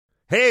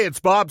Hey, it's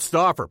Bob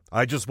Stauffer.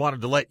 I just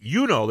wanted to let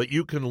you know that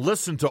you can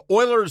listen to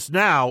Oilers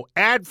Now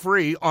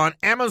ad-free on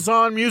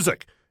Amazon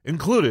Music,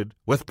 included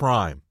with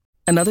Prime.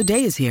 Another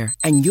day is here,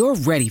 and you're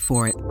ready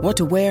for it. What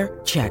to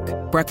wear? Check.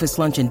 Breakfast,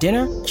 lunch, and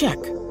dinner? Check.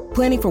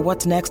 Planning for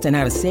what's next and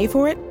how to save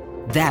for it?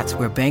 That's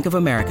where Bank of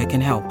America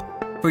can help.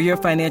 For your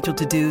financial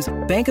to-dos,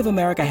 Bank of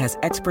America has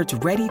experts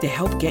ready to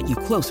help get you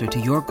closer to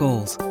your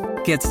goals.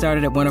 Get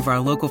started at one of our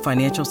local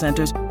financial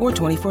centers or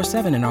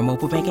 24/7 in our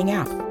mobile banking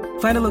app.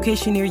 Find a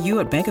location near you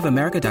at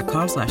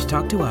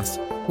bankofamerica.com/talktous.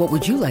 What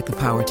would you like the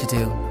power to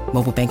do?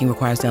 Mobile banking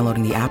requires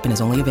downloading the app and is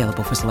only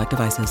available for select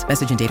devices.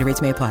 Message and data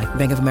rates may apply.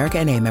 Bank of America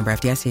N.A., member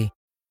FDIC.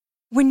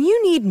 When you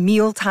need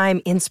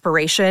mealtime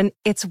inspiration,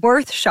 it's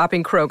worth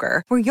shopping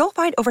Kroger, where you'll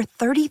find over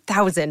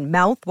 30,000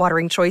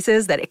 mouth-watering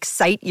choices that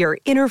excite your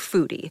inner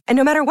foodie. And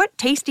no matter what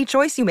tasty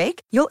choice you make,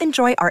 you'll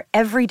enjoy our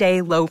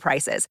everyday low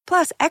prices,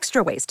 plus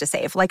extra ways to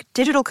save, like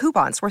digital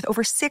coupons worth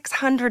over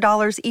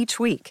 $600 each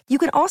week. You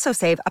can also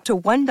save up to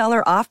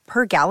 $1 off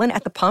per gallon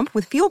at the pump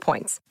with fuel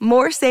points.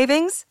 More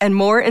savings and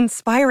more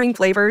inspiring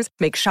flavors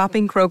make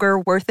shopping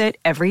Kroger worth it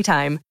every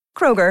time.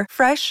 Kroger,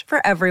 fresh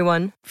for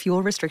everyone.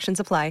 Fuel restrictions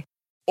apply.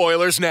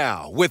 Oilers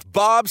Now with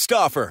Bob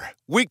Stauffer.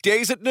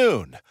 Weekdays at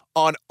noon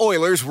on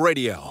Oilers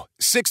Radio,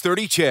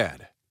 630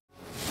 CHED.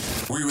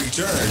 We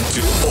return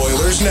to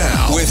Oilers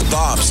Now with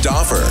Bob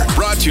Stauffer.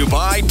 Brought to you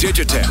by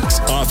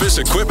Digitex. Office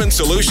Equipment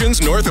Solutions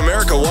North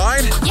America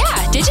wide?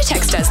 Yeah,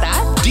 Digitex does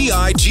that.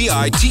 Digitex.ca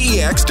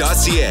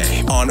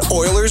on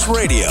Oilers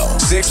Radio,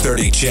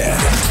 630 CHED.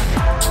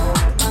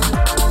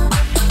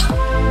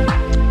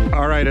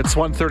 All right, it's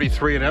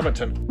 1:33 in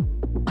Edmonton.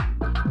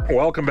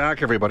 Welcome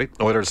back, everybody.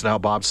 Oilers Now,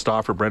 Bob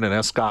Stauffer, Brendan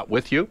Escott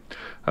with you.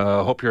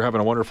 Hope you're having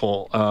a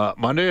wonderful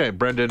Monday.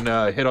 Brendan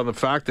hit on the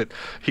fact that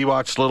he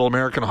watched Little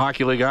American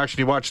Hockey League action.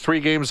 He watched 3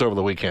 games over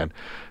the weekend.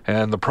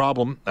 And the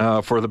problem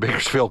for the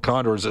Bakersfield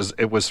Condors is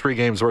it was 3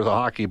 games worth of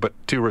hockey, but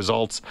 2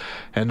 results.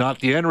 And not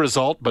the end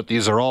result, but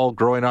these are all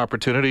growing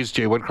opportunities.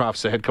 Jay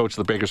Woodcroft's the head coach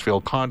of the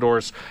Bakersfield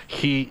Condors.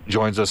 He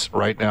joins us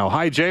right now.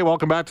 Hi, Jay.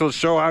 Welcome back to the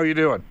show. How are you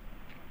doing?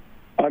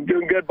 I'm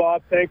doing good,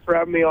 Bob. Thanks for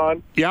having me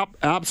on. Yep,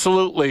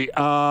 absolutely.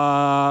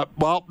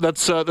 Well,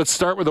 let's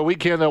start with the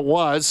weekend that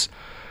was.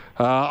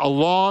 A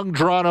long,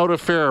 drawn-out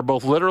affair,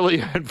 both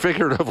literally and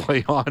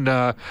figuratively,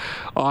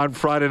 on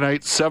Friday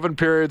night. 7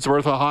 periods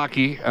worth of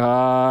hockey.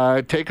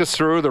 Take us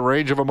through the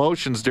range of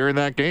emotions during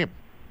that game.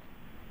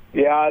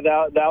 Yeah,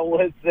 that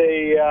was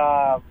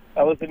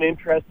an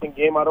interesting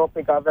game. I don't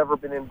think I've ever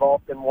been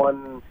involved in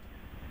one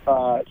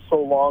so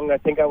long. I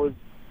think I was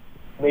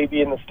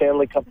maybe in the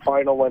Stanley Cup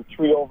final, went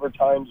 3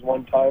 overtimes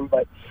one time,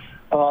 but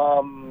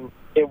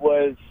it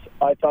was,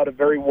 I thought, a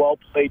very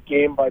well-played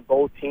game by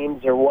both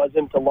teams. There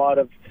wasn't a lot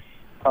of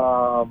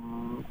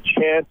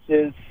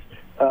chances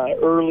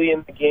early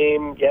in the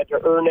game. You had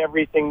to earn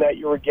everything that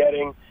you were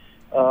getting.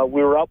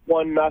 We were up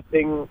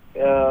 1-0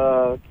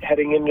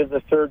 heading into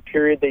the third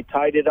period. They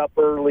tied it up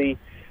early.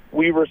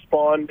 We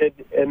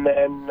responded, and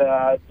then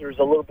there's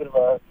a little bit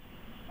of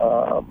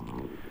a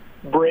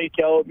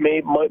breakout.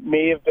 May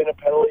have been a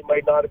penalty,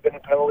 might not have been a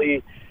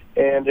penalty,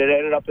 and it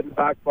ended up in the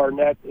back of our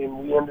net, and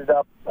we ended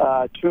up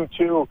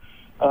 2-2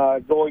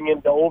 going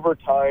into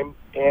overtime.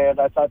 And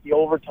I thought the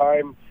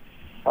overtime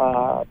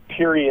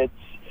periods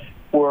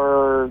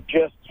were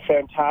just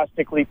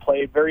fantastically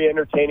played, very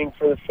entertaining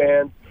for the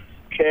fans,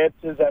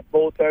 chances at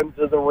both ends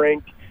of the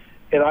rink.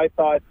 And I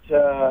thought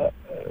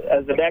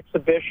as an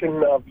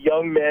exhibition of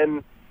young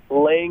men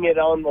laying it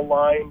on the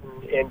line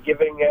and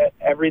giving it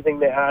everything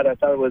they had, I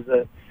thought it was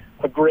a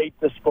great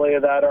display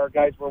of that. Our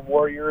guys were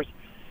warriors.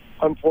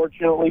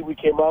 Unfortunately, we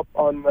came up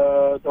on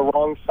the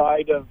wrong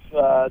side of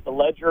the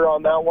ledger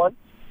on that one.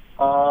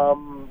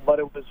 But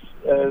it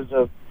was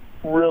a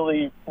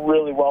really,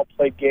 really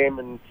well-played game,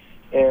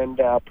 and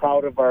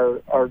proud of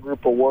our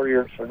group of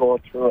warriors for going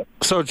through it.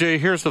 So, Jay,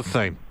 here's the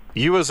thing.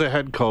 You as a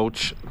head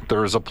coach,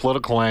 there's a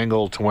political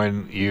angle to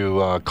when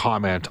you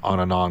comment on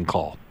a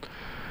non-call.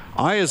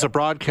 I, as a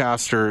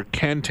broadcaster,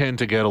 can tend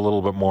to get a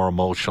little bit more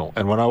emotional.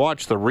 And when I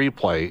watch the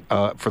replay,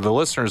 for the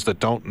listeners that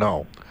don't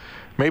know,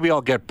 maybe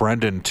I'll get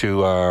Brendan to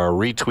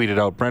retweet it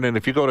out. Brendan,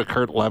 if you go to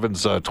Kurt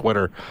Levin's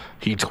Twitter,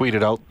 he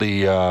tweeted out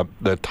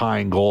the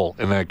tying goal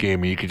in that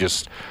game. You could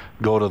just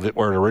go to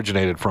where it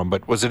originated from.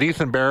 But was it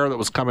Ethan Bear that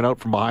was coming out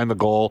from behind the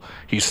goal?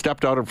 He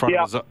stepped out in front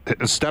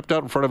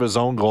of his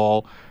own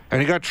goal,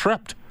 and he got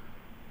tripped.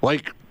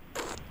 Like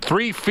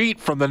 3 feet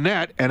from the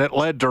net, and it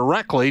led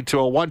directly to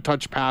a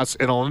one-touch pass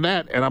in a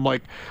net. And I'm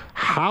like,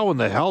 how in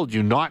the hell did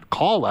you not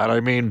call that? I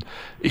mean,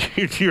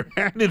 you're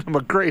handing him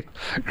a great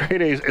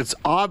ace. It's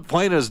odd,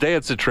 plain as day,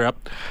 it's a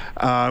trip.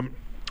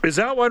 Is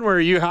that one where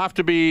you have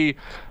to be,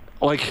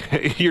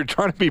 like, you're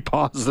trying to be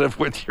positive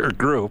with your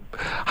group?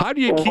 How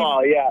do you keep...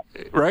 Well, yeah.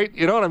 Right?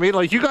 You know what I mean?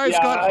 Like, you guys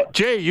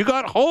Jay, you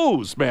got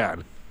hosed,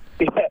 man.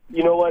 Yeah,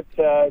 you know what?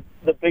 The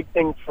big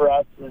thing for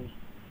us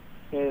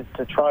is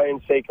to try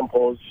and stay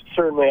composed.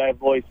 Certainly I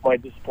voiced my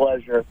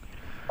displeasure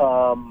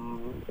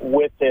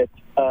with it.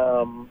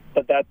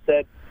 But that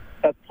said,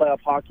 that's playoff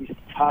hockey. Stuff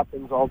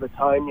happens all the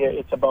time.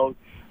 It's about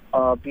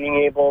being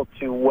able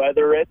to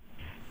weather it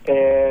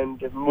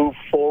and move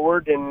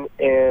forward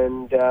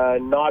and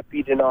not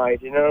be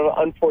denied.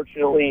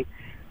 Unfortunately,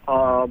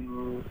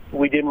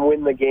 we didn't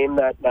win the game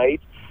that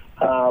night,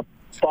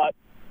 but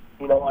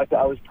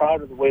I was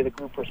proud of the way the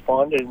group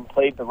responded and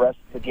played the rest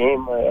of the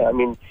game. I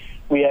mean,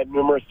 we had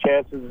numerous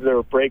chances. There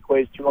were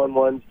breakaways,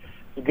 2-on-1s,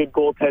 a good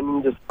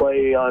goaltending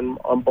display on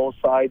both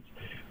sides.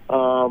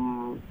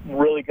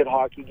 Really good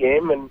hockey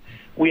game, and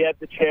we had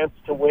the chance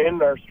to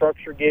win. Our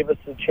structure gave us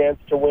a chance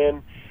to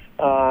win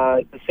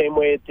the same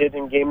way it did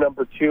in game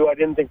number 2. I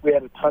didn't think we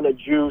had a ton of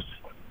juice.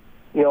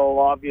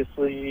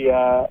 Obviously,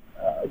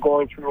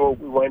 going through what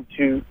we went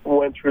through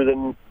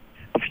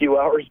a few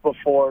hours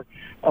before.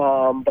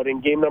 But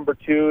in game number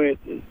 2,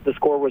 the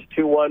score was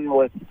 2-1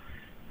 with,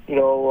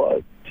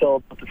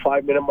 till the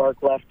 5-minute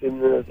mark left in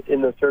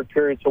the third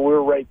period. So we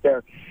were right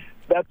there.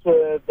 That's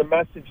the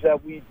message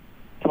that we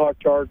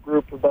talked to our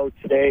group about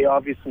today.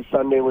 Obviously,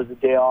 Sunday was a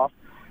day off,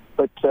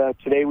 but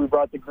today we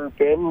brought the group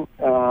in.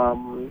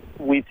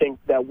 We think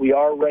that we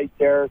are right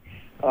there.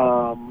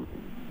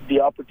 The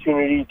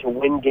opportunity to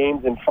win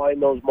games and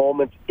find those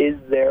moments is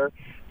there.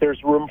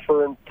 There's room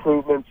for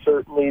improvement,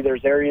 certainly.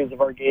 There's areas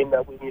of our game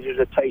that we needed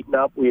to tighten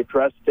up. We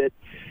addressed it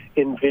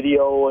in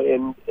video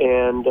and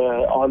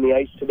on the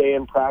ice today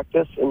in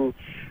practice. And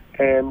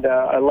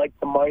I like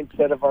the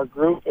mindset of our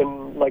group.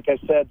 And like I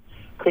said,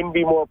 couldn't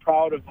be more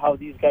proud of how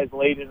these guys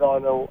laid it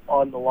on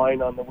the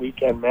line on the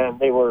weekend, man.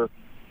 They were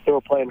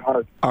playing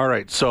hard. All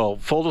right, so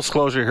full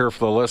disclosure here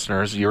for the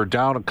listeners, you're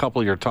down a couple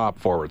of your top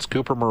forwards.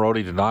 Cooper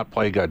Marody did not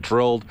play, got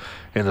drilled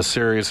in the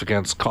series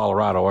against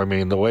Colorado. I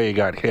mean, the way he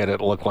got hit, it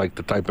looked like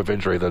the type of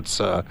injury that's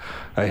a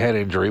head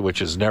injury,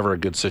 which is never a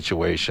good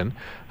situation.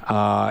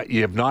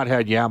 You have not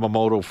had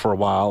Yamamoto for a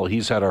while.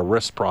 He's had a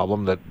wrist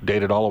problem that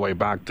dated all the way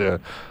back to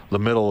the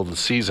middle of the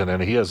season,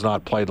 and he has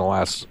not played in the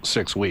last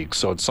 6 weeks.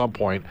 So at some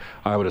point,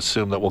 I would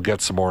assume that we'll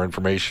get some more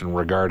information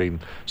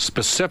regarding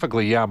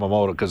specifically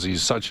Yamamoto, because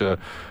he's such a,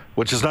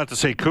 which is not to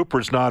say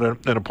Cooper's not an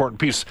important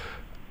piece.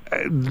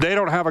 They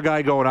don't have a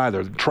guy going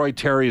either. Troy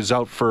Terry is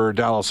out for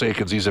Dallas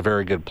Eakins. He's a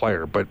very good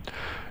player, but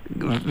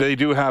they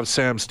do have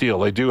Sam Steele.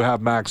 They do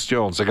have Max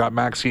Jones. They got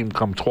Maxime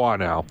Comtois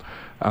now.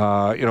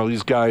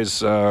 These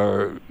guys,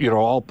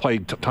 all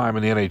played time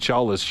in the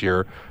NHL this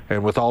year,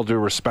 and with all due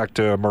respect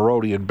to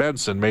Marody and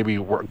Benson, maybe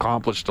were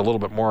accomplished a little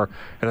bit more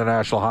in the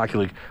National Hockey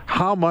League.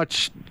 How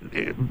much,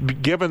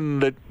 given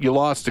that you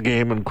lost the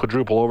game in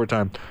quadruple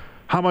overtime,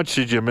 how much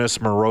did you miss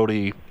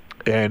Marody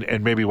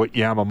and maybe what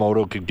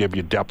Yamamoto could give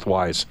you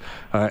depth-wise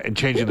and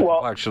changing the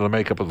complexion of the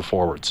makeup of the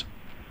forwards?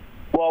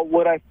 Well,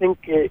 what I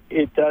think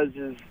it does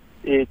is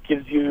it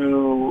gives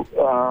you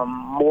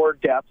more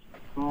depth,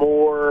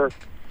 more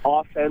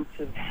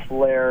offensive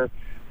flair.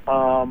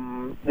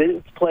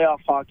 It's playoff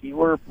hockey.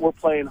 We're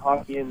playing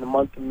hockey in the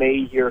month of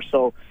May here,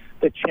 so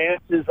the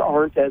chances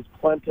aren't as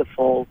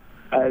plentiful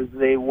as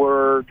they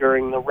were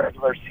during the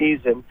regular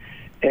season,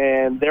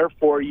 and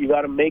therefore you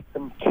got to make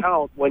them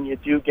count when you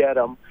do get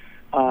them.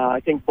 I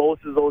think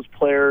both of those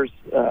players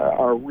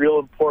are real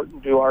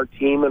important to our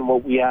team and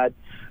what we had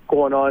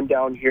going on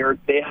down here.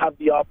 They have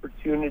the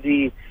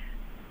opportunity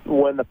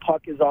when the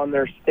puck is on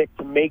their stick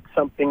to make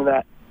something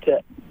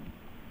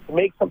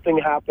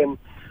happen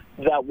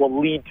that will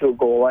lead to a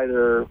goal,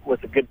 either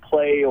with a good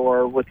play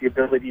or with the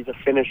ability to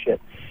finish it.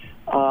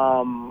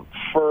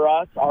 For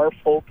us, our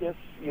focus,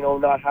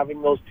 not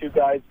having those two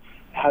guys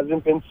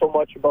hasn't been so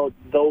much about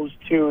those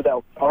two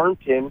that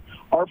aren't in.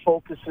 Our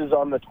focus is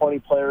on the 20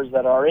 players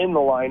that are in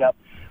the lineup.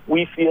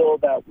 We feel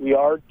that we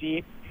are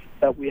deep,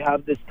 that we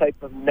have this type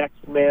of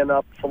next man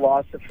up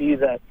philosophy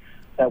that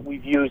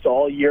we've used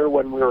all year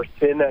when we were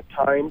thin at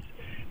times.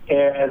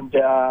 And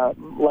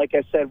like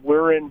I said,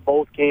 we're in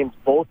both games.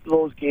 Both of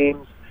those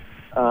games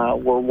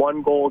were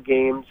 1-goal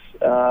games.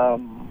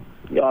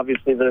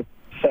 Obviously, the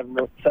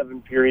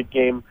seven-period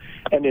game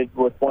ended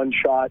with one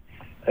shot,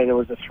 and it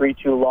was a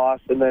 3-2 loss.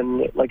 And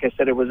then, like I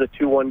said, it was a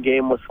 2-1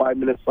 game with 5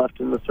 minutes left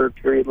in the third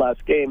period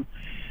last game.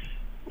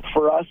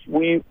 For us,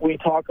 we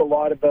talk a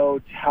lot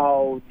about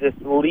how this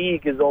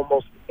league is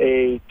almost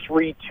a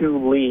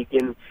 3-2 league,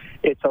 and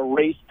it's a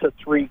race to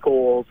 3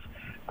 goals.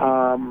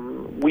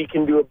 We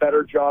can do a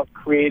better job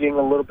creating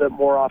a little bit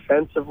more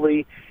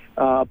offensively,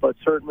 but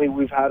certainly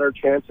we've had our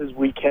chances.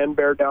 We can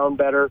bear down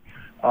better,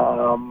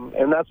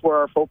 and that's where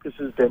our focus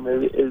has been,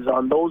 is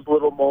on those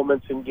little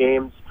moments in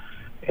games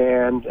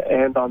and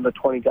on the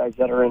 20 guys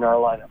that are in our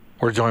lineup.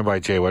 We're joined by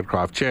Jay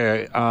Woodcroft.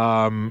 Jay,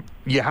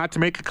 you had to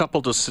make a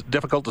couple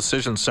difficult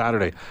decisions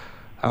Saturday.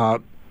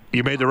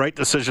 You made the right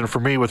decision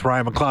for me with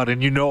Ryan McLeod,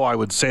 and I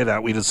would say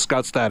that. We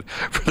discussed that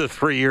for the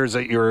 3 years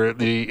that you were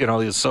the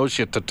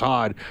associate to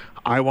Todd.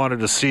 I wanted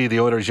to see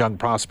the Oilers' young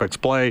prospects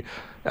play.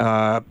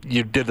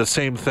 You did the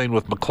same thing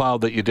with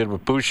McLeod that you did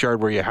with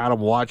Bouchard, where you had him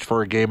watch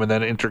for a game and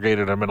then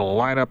integrated him into the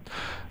lineup.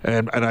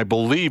 And I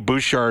believe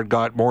Bouchard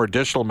got more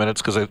additional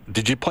minutes because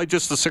did you play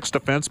just the 6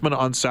 defensemen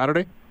on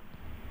Saturday?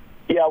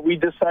 Yeah, we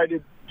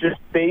decided just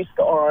based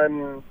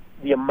on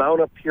the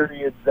amount of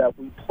periods that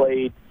we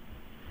played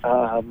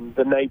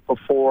the night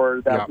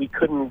before that we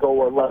couldn't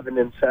go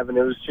 11-7.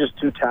 It was just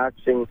too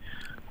taxing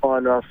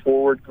on our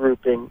forward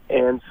grouping.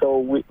 And so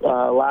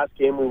last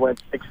game we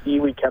went 60.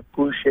 We kept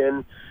Bush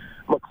in.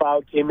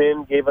 McLeod came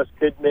in, gave us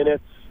good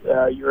minutes.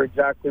 You're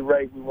exactly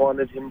right. We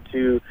wanted him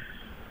to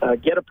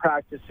get a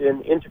practice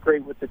in,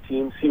 integrate with the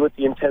team, see what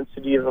the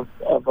intensity of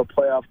a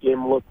playoff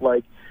game looked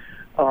like.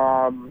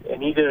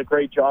 And he did a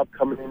great job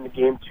coming in the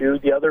game, too.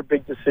 The other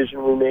big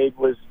decision we made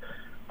was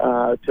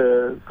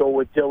to go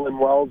with Dylan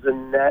Wells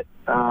in net,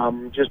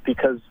 just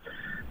because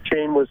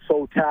Shane was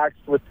so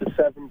taxed with the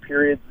 7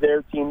 periods.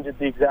 Their team did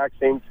the exact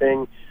same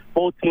thing.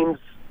 Both teams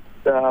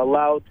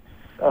allowed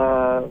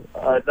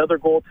another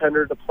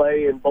goaltender to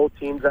play, and both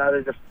teams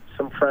added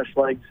some fresh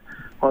legs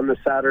on the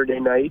Saturday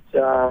night.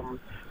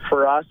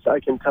 For us, I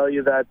can tell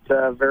you that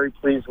very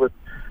pleased with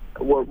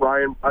what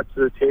Ryan brought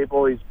to the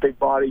table. He's big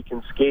body,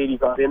 can skate. He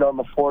got in on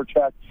the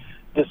forecheck,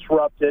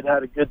 disrupted,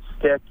 had a good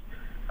stick.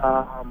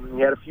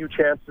 He had a few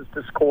chances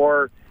to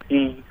score.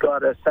 He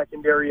got a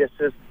secondary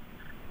assist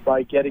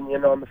by getting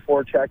in on the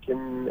forecheck,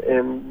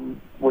 and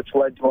which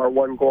led to our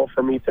 1 goal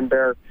from Ethan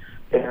Bear.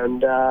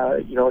 And,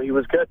 he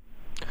was good.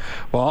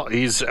 Well,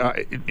 he's, in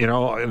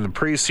the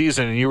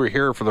preseason, and you were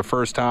here for the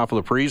first half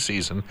of the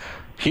preseason,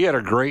 he had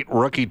a great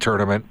rookie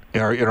tournament,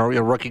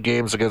 rookie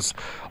games against,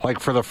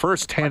 for the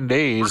first 10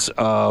 days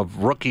of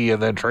rookie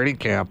and then training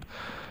camp,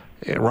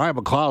 Ryan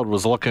McLeod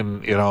was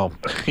looking,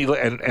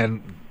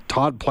 and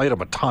Todd played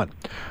him a ton.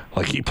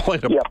 He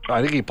played him,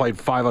 I think he played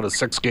 5 out of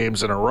 6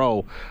 games in a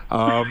row.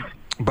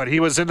 But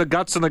he was in the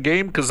guts in the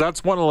game, because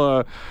that's one of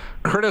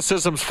the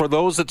criticisms for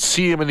those that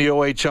see him in the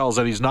OHLs,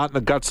 that he's not in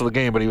the guts of the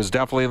game, but he was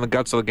definitely in the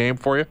guts of the game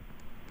for you?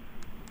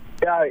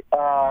 Yeah,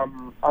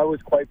 I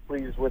was quite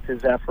pleased with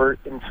his effort.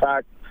 In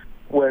fact,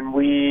 when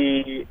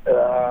we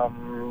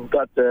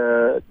got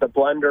the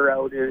blender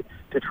out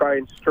to try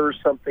and stir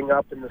something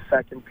up in the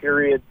second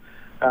period,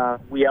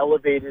 we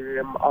elevated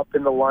him up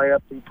in the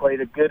lineup. He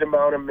played a good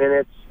amount of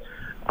minutes.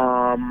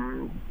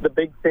 The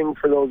big thing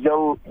for those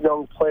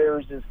young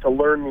players is to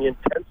learn the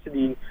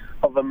intensity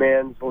of a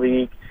man's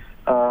league,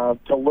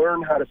 to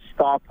learn how to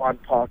stop on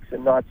pucks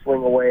and not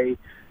swing away.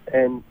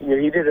 And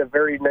he did a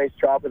very nice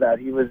job of that.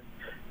 He was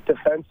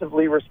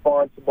defensively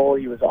responsible.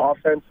 He was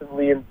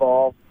offensively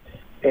involved.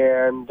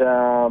 And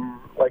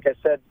like I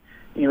said,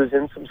 he was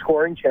in some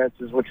scoring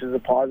chances, which is a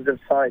positive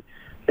sign.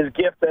 His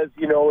gift, as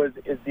you know, is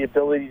the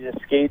ability to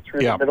skate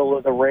through the middle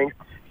of the rink.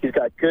 He's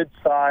got good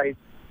size.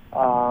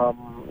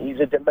 He's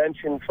a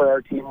dimension for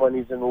our team when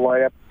he's in the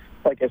lineup.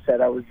 Like I said,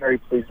 I was very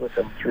pleased with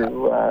him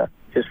through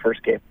his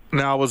first game.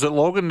 Now, was it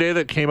Logan Day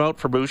that came out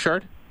for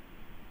Bouchard?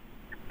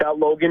 Yeah,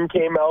 Logan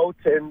came out,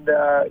 and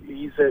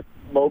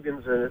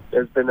Logan's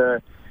has been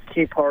a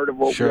key part of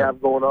what we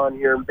have going on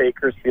here in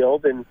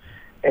Bakersfield, and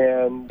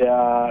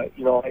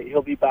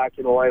he'll be back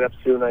in the lineup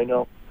soon, I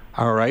know.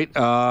 All right.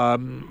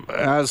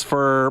 As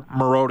for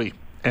Marody,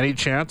 any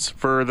chance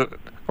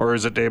or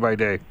is it day by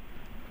day?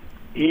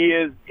 He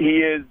is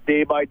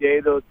day by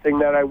day. The thing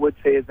that I would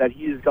say is that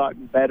he's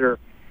gotten better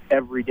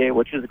every day,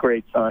 which is a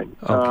great sign.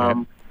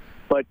 Okay.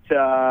 But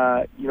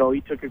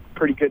he took a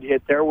pretty good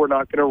hit there. We're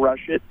not going to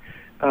rush it.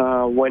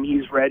 When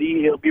he's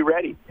ready, he'll be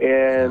ready.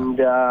 And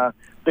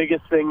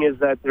biggest thing is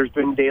that there's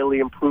been daily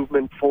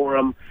improvement for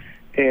him,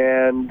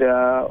 and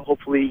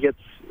hopefully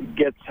he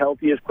gets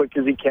healthy as quick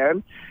as he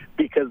can.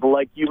 Because,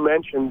 like you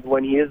mentioned,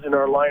 when he is in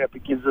our lineup,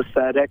 it gives us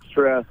that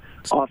extra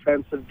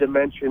offensive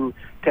dimension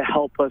to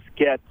help us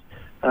get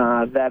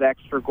that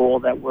extra goal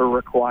that we're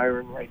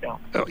requiring right now.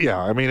 Yeah,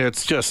 I mean,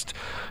 it's just,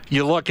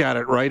 you look at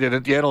it, right, and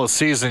at the end of the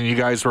season, you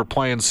guys were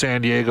playing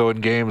San Diego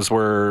in games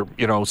where,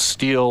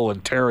 Steele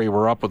and Terry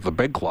were up with the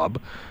big club.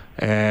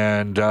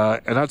 And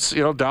that's,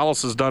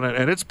 Dallas has done it,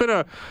 and it's been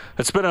a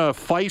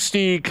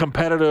feisty,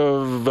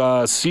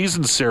 competitive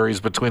season series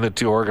between the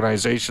two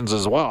organizations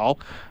as well,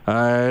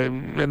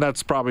 and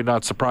that's probably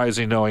not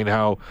surprising, knowing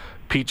how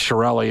Pete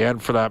Chiarelli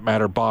and, for that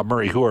matter, Bob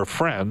Murray, who are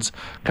friends,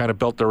 kind of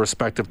built their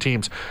respective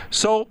teams.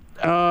 So,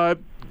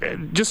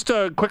 just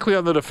quickly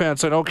on the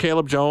defense, I know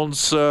Caleb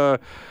Jones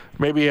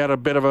maybe had a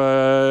bit of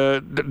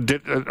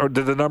did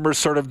the numbers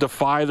sort of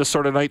defy the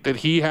sort of night that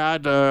he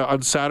had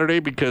on Saturday?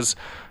 Because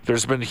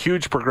there's been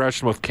huge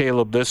progression with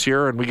Caleb this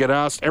year, and we get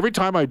asked every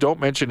time I don't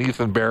mention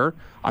Ethan Bear,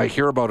 I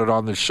hear about it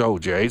on this show,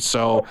 Jay.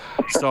 So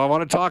I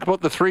want to talk about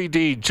the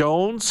 3D: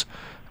 Jones,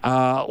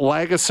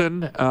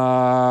 Lagesson,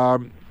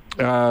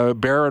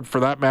 Bear, and for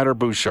that matter,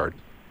 Bouchard.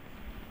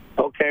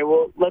 Okay,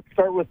 well, let's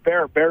start with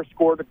Bear. Bear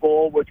scored a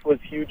goal, which was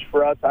huge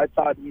for us. I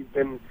thought he's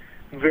been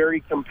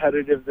very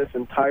competitive this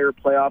entire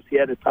playoffs. He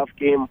had a tough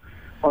game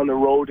on the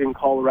road in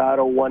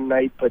Colorado one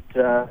night, but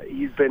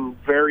he's been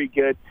very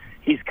good.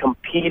 He's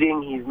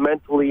competing, he's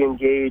mentally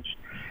engaged,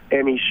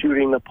 and he's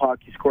shooting the puck.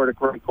 He scored a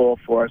great goal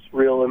for us.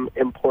 Real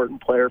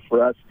important player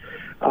for us.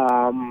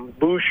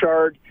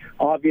 Bouchard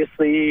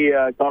obviously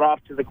got off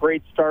to the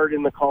great start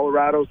in the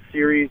Colorado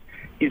series.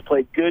 He's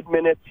played good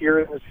minutes here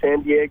in the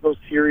San Diego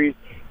series.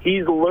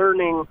 He's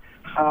learning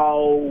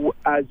how,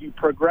 as you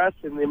progress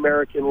in the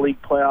American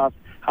League playoffs,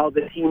 how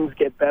the teams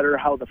get better,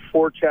 how the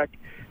forecheck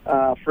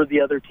for the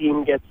other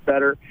team gets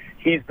better.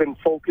 He's been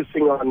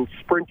focusing on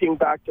sprinting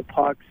back to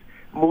pucks,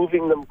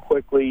 moving them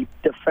quickly,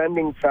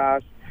 defending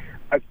fast.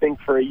 I think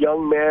for a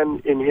young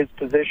man in his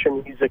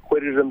position, he's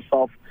acquitted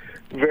himself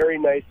very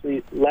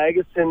nicely.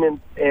 Lagesson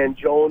and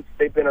Jones,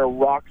 they've been a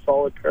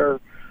rock-solid pair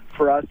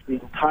for us the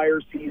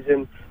entire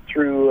season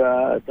through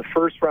the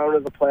first round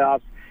of the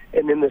playoffs.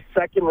 And in the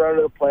second round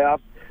of the playoffs,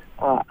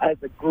 as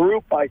a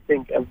group, I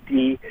think, of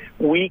D,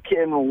 we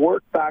can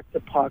work back to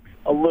pucks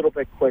a little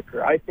bit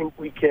quicker. I think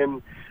we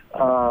can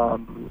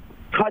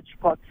touch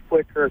pucks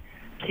quicker,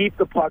 keep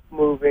the puck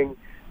moving,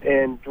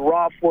 and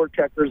draw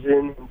forecheckers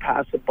in and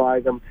pass it by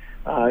them.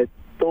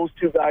 Those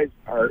two guys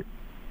are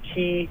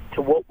key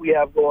to what we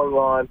have going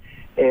on,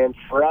 and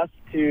for us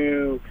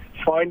to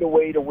find a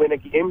way to win a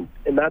game,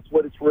 and that's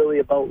what it's really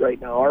about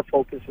right now. Our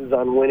focus is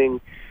on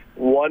winning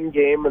one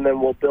game, and then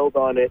we'll build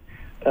on it.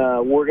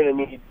 We're going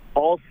to need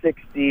all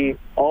 60,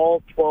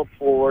 all 12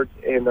 forwards,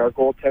 and our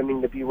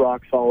goaltending to be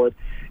rock solid.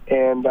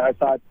 And I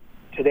thought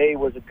today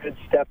was a good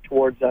step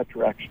towards that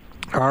direction.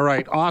 All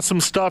right. Awesome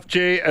stuff,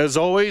 Jay. As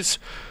always,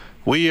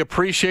 we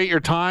appreciate your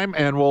time,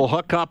 and we'll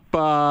hook up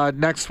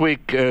next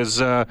week.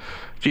 So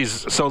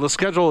the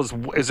schedule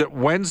is it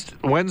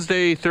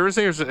Wednesday,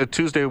 Thursday, or is it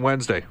Tuesday and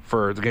Wednesday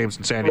for the games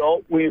in San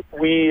Diego? No,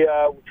 we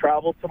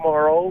travel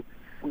tomorrow.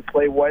 We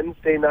play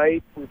Wednesday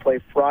night. We play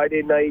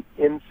Friday night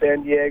in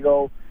San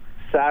Diego.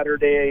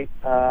 Saturday,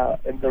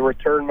 and the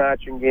return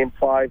match in Game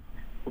 5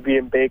 will be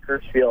in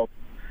Bakersfield,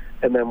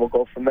 and then we'll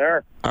go from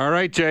there. All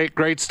right, Jay.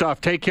 Great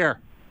stuff. Take care.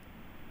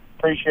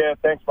 Appreciate it.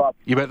 Thanks, Bob.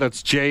 You bet.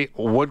 That's Jay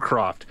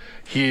Woodcroft.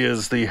 He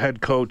is the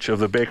head coach of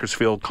the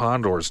Bakersfield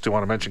Condors. Do you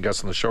want to mention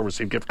guests on the show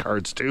receive gift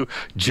cards too?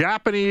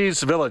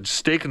 Japanese Village,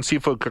 steak and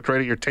seafood cooked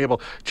right at your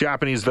table.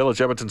 Japanese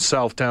Village, Edmonton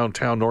South,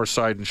 downtown, North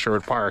Side, and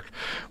Sherwood Park.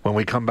 When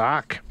we come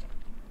back,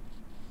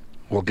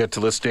 we'll get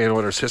to this day in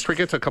Oilers history.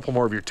 Get to a couple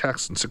more of your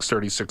texts in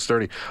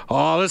 630.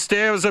 Oh, this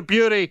day was a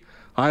beauty.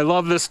 I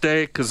love this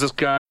day because this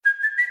guy.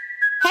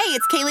 Hey,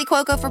 it's Kaylee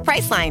Cuoco for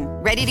Priceline.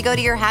 Ready to go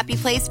to your happy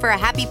place for a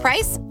happy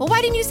price? Well,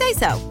 why didn't you say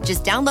so?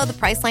 Just download the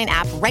Priceline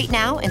app right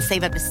now and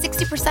save up to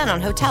 60%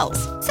 on hotels.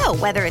 So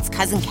whether it's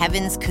Cousin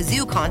Kevin's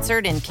Kazoo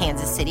Concert in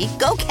Kansas City,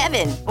 go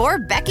Kevin, or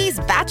Becky's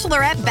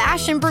Bachelorette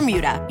Bash in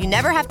Bermuda, you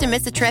never have to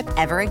miss a trip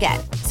ever again.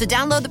 So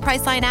download the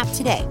Priceline app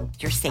today.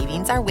 Your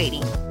savings are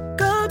waiting.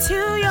 Go to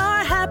your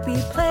happy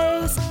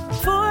place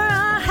for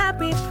a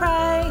happy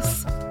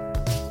price.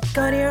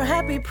 Go to your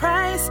happy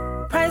price,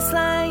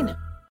 Priceline.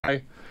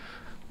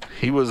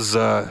 He was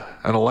an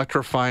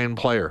electrifying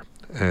player,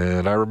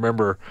 and I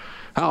remember.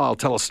 I'll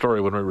tell a story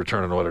when we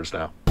return on Oilers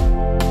Now.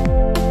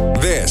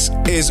 This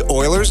is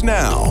Oilers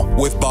Now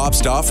with Bob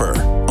Stauffer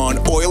on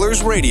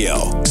Oilers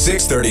Radio,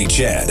 630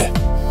 CHED.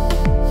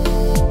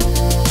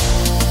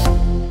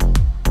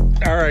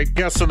 All right,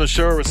 guests on the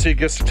show receive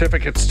gift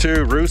certificates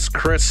to Ruth's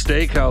Chris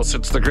Steakhouse.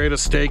 It's the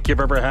greatest steak you've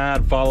ever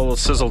had. Follow the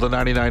sizzle to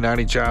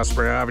 9990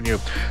 Jasper Avenue.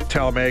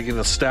 Tell Maggie and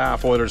the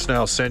staff Oilers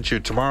Now sent you.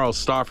 Tomorrow,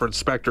 Stauffer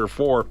Inspector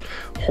for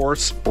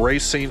Horse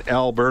Racing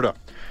Alberta.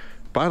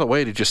 By the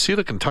way, did you see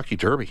the Kentucky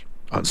Derby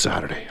on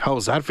Saturday? How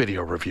was that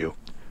video review?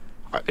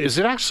 Is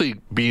it actually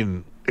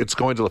it's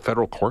going to the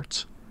federal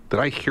courts? Did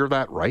I hear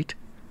that right?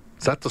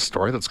 Is that the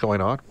story that's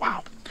going on?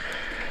 Wow.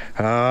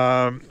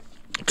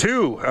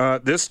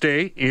 This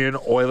day in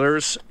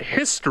Oilers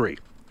history.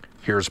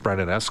 Here's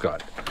Brendan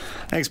Escott.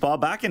 Thanks, Bob.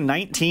 Back in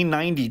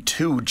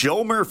 1992,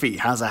 Joe Murphy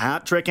has a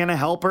hat trick and a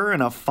helper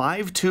in a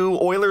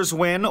 5-2 Oilers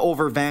win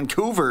over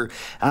Vancouver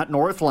at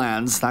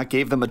Northlands. That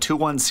gave them a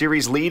 2-1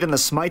 series lead in the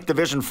Smythe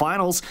Division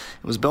Finals.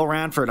 It was Bill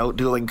Ranford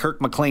outdueling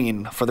Kirk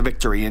McLean for the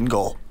victory in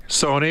goal.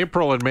 So in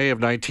April and May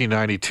of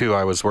 1992,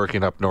 I was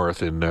working up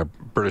north in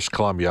British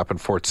Columbia, up in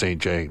Fort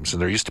St. James,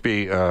 and there used to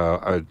be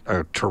a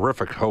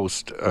terrific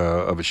host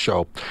of a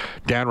show,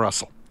 Dan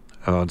Russell,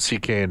 on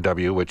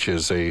CKNW, which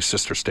is a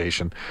sister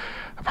station,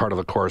 a part of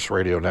the Chorus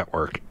Radio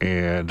Network.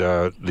 And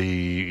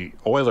the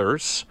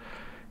Oilers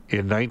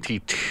in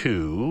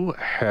 92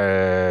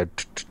 had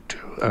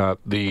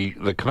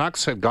the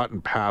Canucks had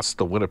gotten past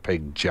the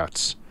Winnipeg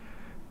Jets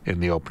in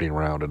the opening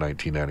round in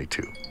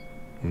 1992.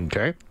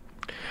 Okay?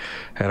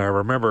 And I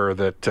remember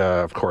that,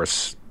 of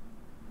course,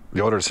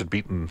 the Oilers had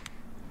beaten.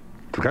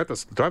 Do I have the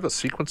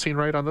sequencing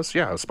right on this?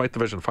 Yeah, Smythe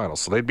Division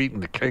Finals. So they'd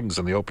beaten the Kings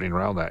in the opening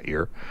round that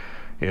year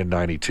in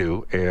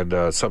 92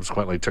 and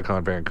subsequently took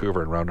on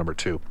Vancouver in round number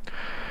 2.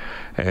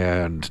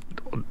 And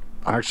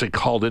I actually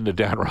called into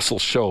Dan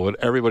Russell's show, and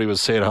everybody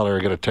was saying how they were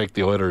going to take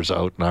the Oilers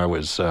out. And I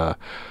was, of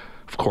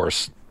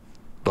course,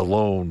 the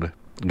lone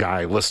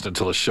guy listening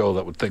to the show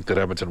that would think that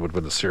Edmonton would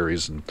win the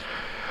series. And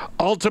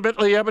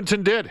ultimately,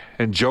 Edmonton did.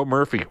 And Joe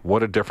Murphy,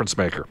 what a difference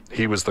maker.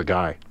 He was the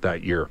guy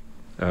that year.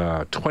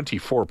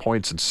 24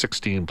 points in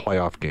 16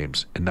 playoff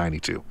games in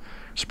 92.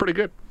 It's pretty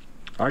good.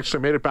 I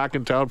actually made it back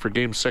in town for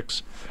Game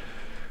 6,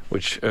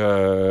 which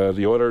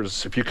the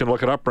Oilers, if you can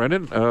look it up,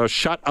 Brendan,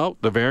 shut out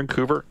the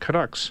Vancouver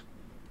Canucks.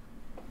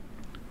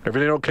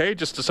 Everything okay?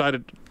 Just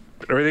decided,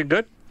 everything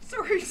good?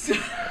 Sorry,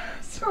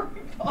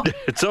 Paul.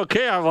 It's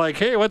okay. I'm like,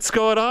 hey, what's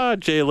going on,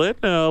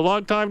 Jalen?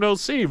 Long time no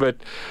see, but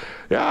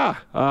yeah,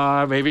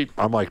 maybe.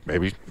 I'm like,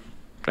 maybe.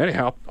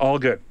 Anyhow, all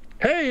good.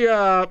 Hey,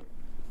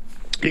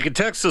 You can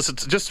text us.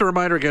 It's just a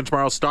reminder again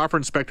tomorrow. Stauffer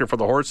Inspector for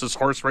the Horses,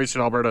 Horse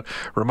Racing Alberta.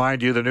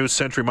 Remind you the new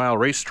Century Mile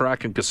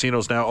Racetrack and Casino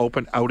is now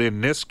open out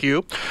in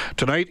Nisku.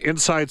 Tonight,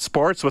 Inside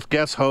Sports with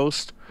guest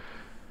host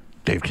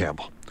Dave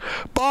Campbell.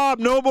 Bob,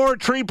 no more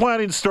tree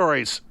planting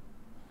stories.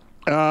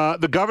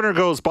 The governor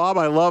goes, Bob,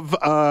 I love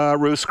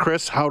Roos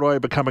Chris. How do I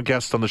become a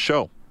guest on the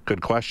show?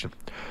 Good question.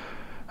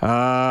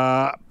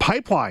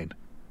 Pipeline.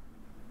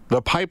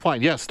 The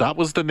Pipeline. Yes, that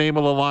was the name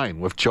of the line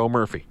with Joe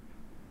Murphy.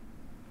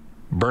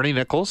 Bernie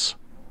Nichols.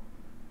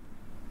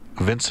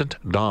 Vincent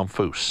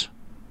Domfus.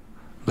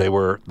 They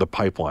were the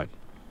Pipeline.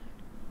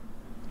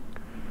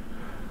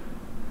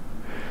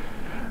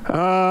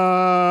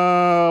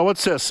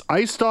 What's this?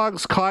 Ice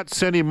Dogs caught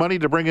sending money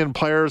to bring in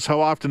players. How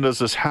often does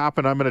this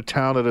happen? I'm in a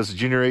town that has a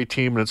junior A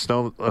team and it's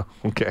no...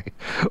 okay,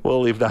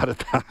 we'll leave that at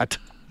that.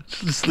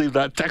 Just leave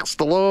that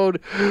text alone.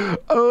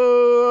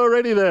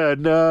 Alrighty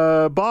then.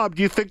 Bob,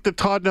 do you think that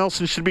Todd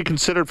Nelson should be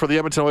considered for the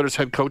Edmonton Oilers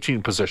head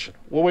coaching position?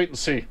 We'll wait and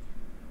see.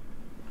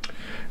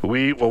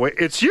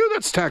 It's you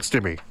that's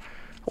texting me.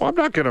 Well, I'm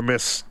not going to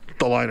miss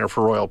the liner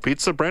for Royal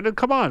Pizza. Brendan,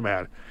 come on,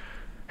 man.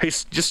 Hey,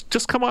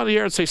 just come on the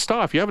air and say,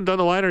 stop. You haven't done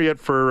the liner yet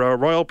for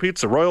Royal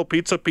Pizza. Royal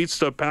Pizza,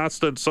 pizza,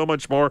 pasta, and so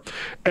much more.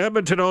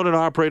 Edmonton owned and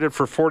operated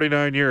for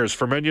 49 years.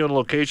 For menu and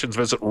locations,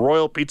 visit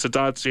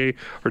royalpizza.ca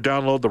or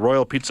download the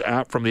Royal Pizza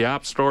app from the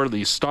App Store.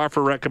 The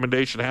Stauffer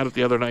recommendation, had it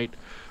the other night,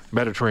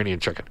 Mediterranean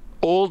chicken.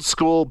 Old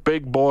school,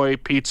 big boy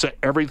pizza.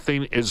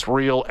 Everything is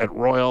real at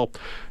Royal.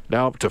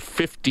 Now up to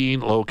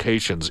 15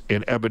 locations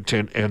in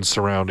Edmonton and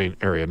surrounding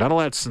area. None of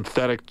that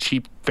synthetic,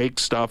 cheap, fake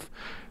stuff.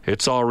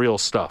 It's all real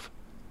stuff.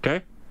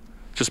 Okay?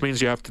 Just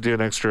means you have to do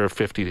an extra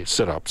 50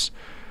 sit-ups,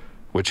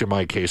 which in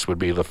my case would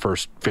be the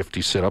first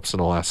 50 sit-ups in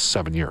the last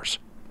 7 years.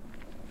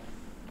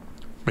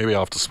 Maybe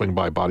I'll have to swing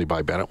by Body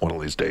by Bennett one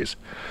of these days.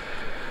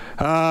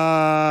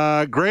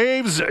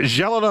 Graves,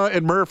 Jelena,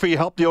 and Murphy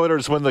helped the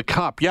Oilers win the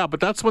Cup. Yeah, but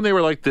that's when they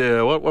were like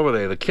what were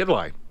they? The Kid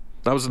Line.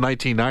 That was in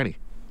 1990.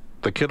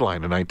 The Kid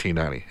Line in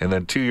 1990. And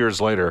then 2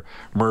 years later,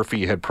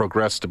 Murphy had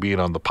progressed to being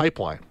on the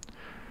Pipeline.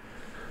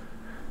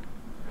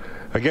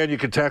 Again, you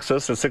can text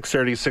us at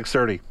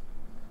 630.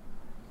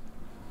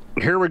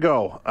 Here we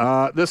go.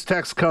 This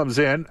text comes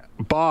in.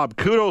 Bob,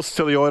 kudos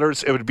to the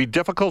Oilers. It would be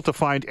difficult to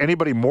find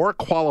anybody more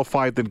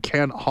qualified than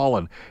Ken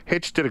Holland.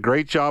 Hitch did a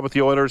great job with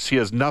the Oilers. He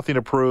has nothing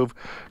to prove.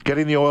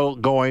 Getting the Oil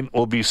going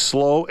will be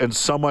slow and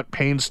somewhat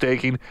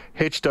painstaking.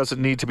 Hitch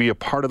doesn't need to be a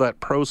part of that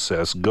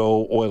process.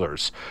 Go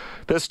Oilers.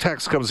 This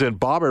text comes in.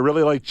 Bob, I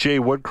really like Jay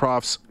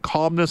Woodcroft's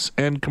calmness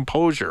and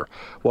composure.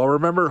 Well,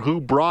 remember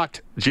who brought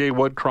Jay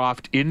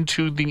Woodcroft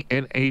into the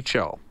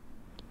NHL?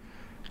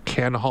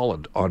 Ken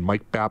Holland on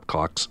Mike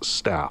Babcock's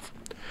staff.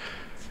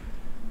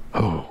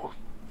 Oh,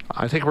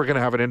 I think we're going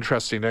to have an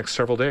interesting next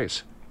several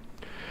days.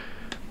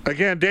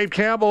 Again, Dave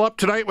Campbell up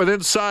tonight with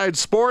Inside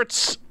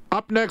Sports.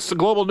 Up next, the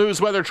Global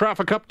News Weather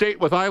Traffic Update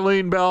with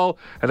Eileen Bell.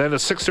 And then the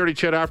 6:30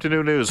 CHED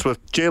Afternoon News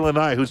with Jalen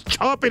Nye, who's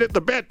chomping at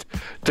the bit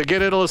to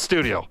get into the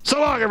studio. So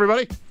long,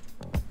 everybody.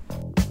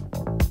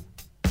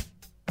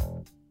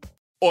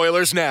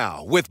 Oilers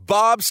Now with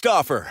Bob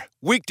Stauffer.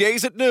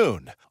 Weekdays at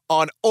noon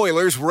on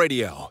Oilers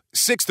Radio,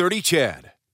 630 CHED.